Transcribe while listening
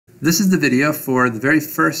This is the video for the very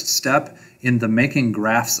first step in the Making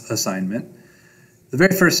Graphs assignment. The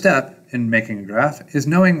very first step in making a graph is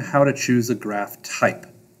knowing how to choose a graph type.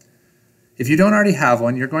 If you don't already have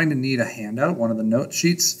one, you're going to need a handout, one of the note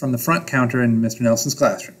sheets from the front counter in Mr. Nelson's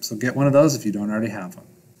classroom. So get one of those if you don't already have one.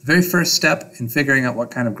 The very first step in figuring out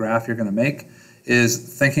what kind of graph you're going to make is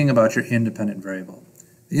thinking about your independent variable.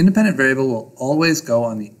 The independent variable will always go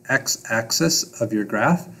on the x-axis of your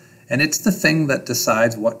graph, and it's the thing that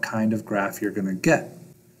decides what kind of graph you're going to get.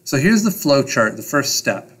 So here's the flow chart, the first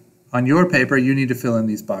step. On your paper, you need to fill in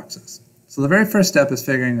these boxes. So the very first step is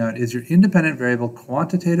figuring out, is your independent variable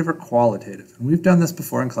quantitative or qualitative? And we've done this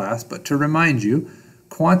before in class, but to remind you,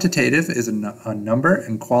 quantitative is a number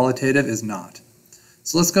and qualitative is not.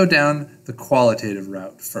 So let's go down the qualitative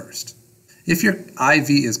route first. If your IV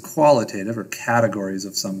is qualitative, or categories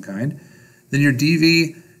of some kind, then your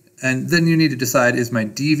DV, and then you need to decide, is my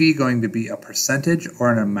DV going to be a percentage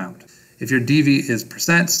or an amount? If your DV is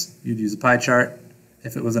percents, you'd use a pie chart.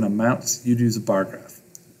 If it was an amounts, you'd use a bar graph.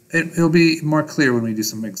 It'll be more clear when we do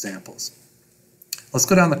some examples. Let's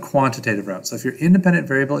go down the quantitative route. So if your independent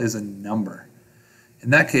variable is a number, in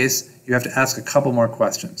that case, you have to ask a couple more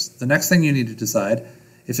questions. The next thing you need to decide,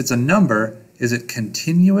 if it's a number, is it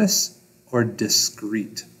continuous or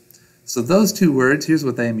discrete? So those two words, here's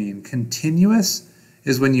what they mean. Continuous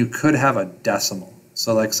is when you could have a decimal.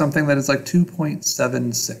 So like something that is like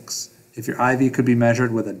 2.76. If your IV could be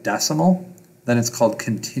measured with a decimal, then it's called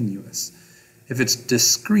continuous. If it's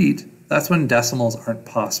discrete, that's when decimals aren't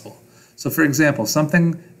possible. So for example,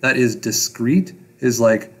 something that is discrete is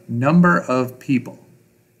like number of people.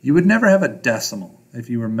 You would never have a decimal if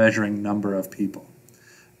you were measuring number of people.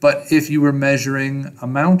 But if you were measuring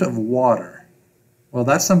amount of water, well,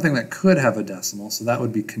 that's something that could have a decimal, so that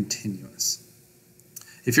would be continuous.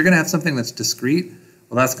 If you're going to have something that's discrete,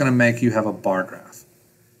 well, that's going to make you have a bar graph.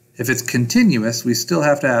 If it's continuous, we still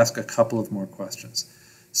have to ask a couple of more questions.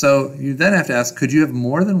 So you then have to ask, could you have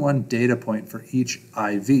more than one data point for each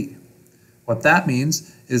IV? What that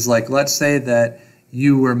means is, like, let's say that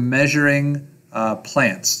you were measuring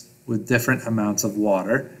plants with different amounts of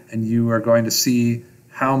water, and you are going to see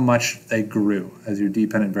how much they grew as your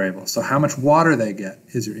dependent variable. So how much water they get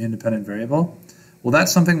is your independent variable. Well,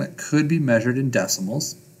 that's something that could be measured in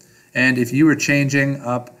decimals. And if you were changing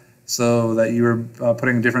up so that you were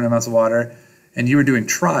putting different amounts of water and you were doing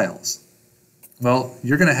trials, well,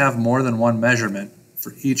 you're going to have more than one measurement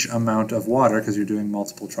for each amount of water because you're doing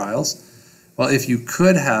multiple trials. Well, if you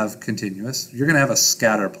could have continuous, you're going to have a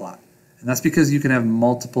scatter plot. And that's because you can have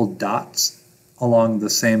multiple dots along the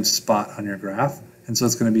same spot on your graph. And so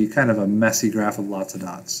it's going to be kind of a messy graph with lots of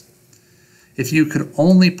dots. If you could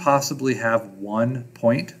only possibly have one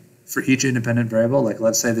point for each independent variable, like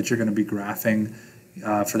let's say that you're going to be graphing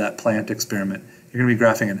for that plant experiment, you're going to be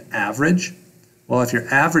graphing an average. Well, if you're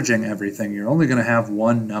averaging everything, you're only going to have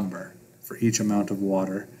one number for each amount of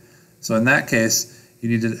water. So in that case, you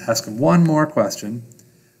need to ask one more question.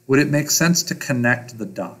 Would it make sense to connect the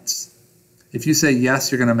dots? If you say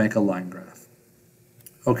yes, you're going to make a line graph.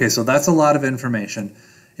 Okay, so that's a lot of information.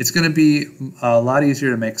 It's going to be a lot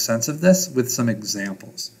easier to make sense of this with some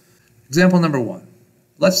examples. Example number one.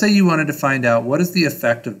 Let's say you wanted to find out what is the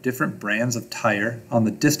effect of different brands of tire on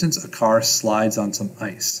the distance a car slides on some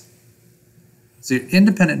ice. So your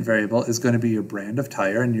independent variable is going to be your brand of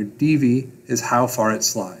tire, and your DV is how far it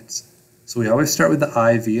slides. So we always start with the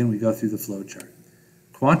IV and we go through the flow chart.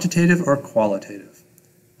 Quantitative or qualitative?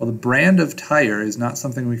 Well, the brand of tire is not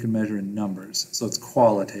something we can measure in numbers, so it's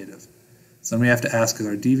qualitative. So then we have to ask, is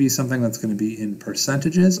our DV something that's going to be in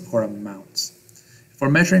percentages or amounts? If we're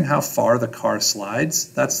measuring how far the car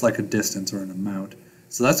slides, that's like a distance or an amount.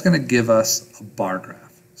 So that's going to give us a bar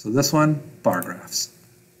graph. So this one, bar graphs.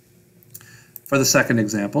 For the second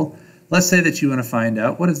example, let's say that you want to find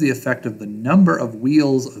out what is the effect of the number of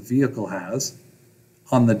wheels a vehicle has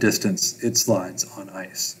on the distance it slides on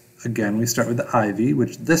ice. Again, we start with the IV,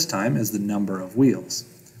 which this time is the number of wheels.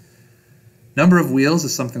 Number of wheels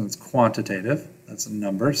is something that's quantitative. That's a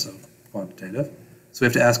number, so quantitative. So we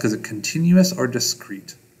have to ask, is it continuous or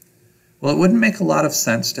discrete? Well, it wouldn't make a lot of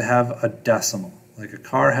sense to have a decimal. Like a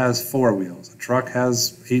car has 4 wheels, a truck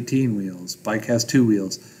has 18 wheels, bike has 2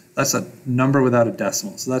 wheels. That's a number without a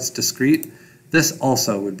decimal, so that's discrete. This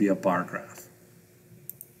also would be a bar graph.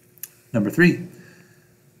 Number 3,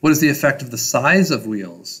 what is the effect of the size of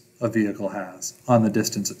wheels a vehicle has on the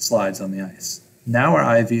distance it slides on the ice? Now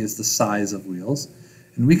our IV is the size of wheels,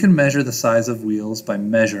 and we can measure the size of wheels by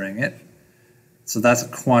measuring it. So that's a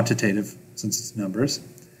quantitative since it's numbers.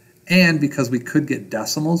 And because we could get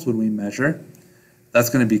decimals when we measure, that's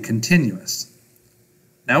going to be continuous.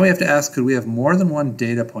 Now we have to ask, could we have more than one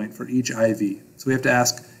data point for each IV? So we have to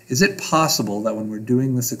ask, is it possible that when we're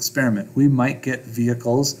doing this experiment, we might get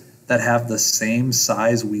vehicles that have the same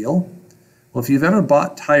size wheel? Well, if you've ever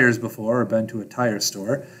bought tires before or been to a tire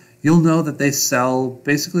store, you'll know that they sell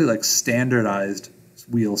basically like standardized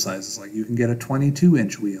wheel sizes. Like you can get a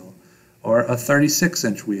 22-inch wheel or a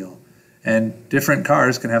 36-inch wheel, and different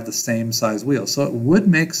cars can have the same size wheel. So it would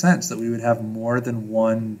make sense that we would have more than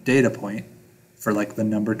one data point for like the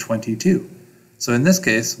number 22. So in this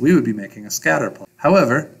case, we would be making a scatter plot.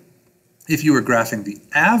 However, if you were graphing the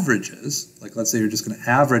averages, like let's say you're just going to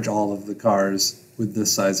average all of the cars with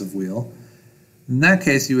this size of wheel, in that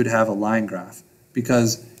case you would have a line graph,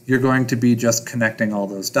 because you're going to be just connecting all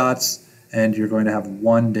those dots and you're going to have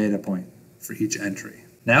one data point for each entry.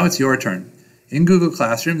 Now it's your turn. In Google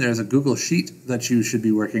Classroom, there's a Google Sheet that you should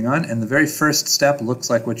be working on, and the very first step looks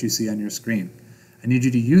like what you see on your screen. I need you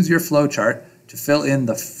to use your flowchart to fill in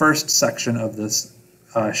the first section of this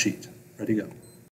sheet. Ready, go.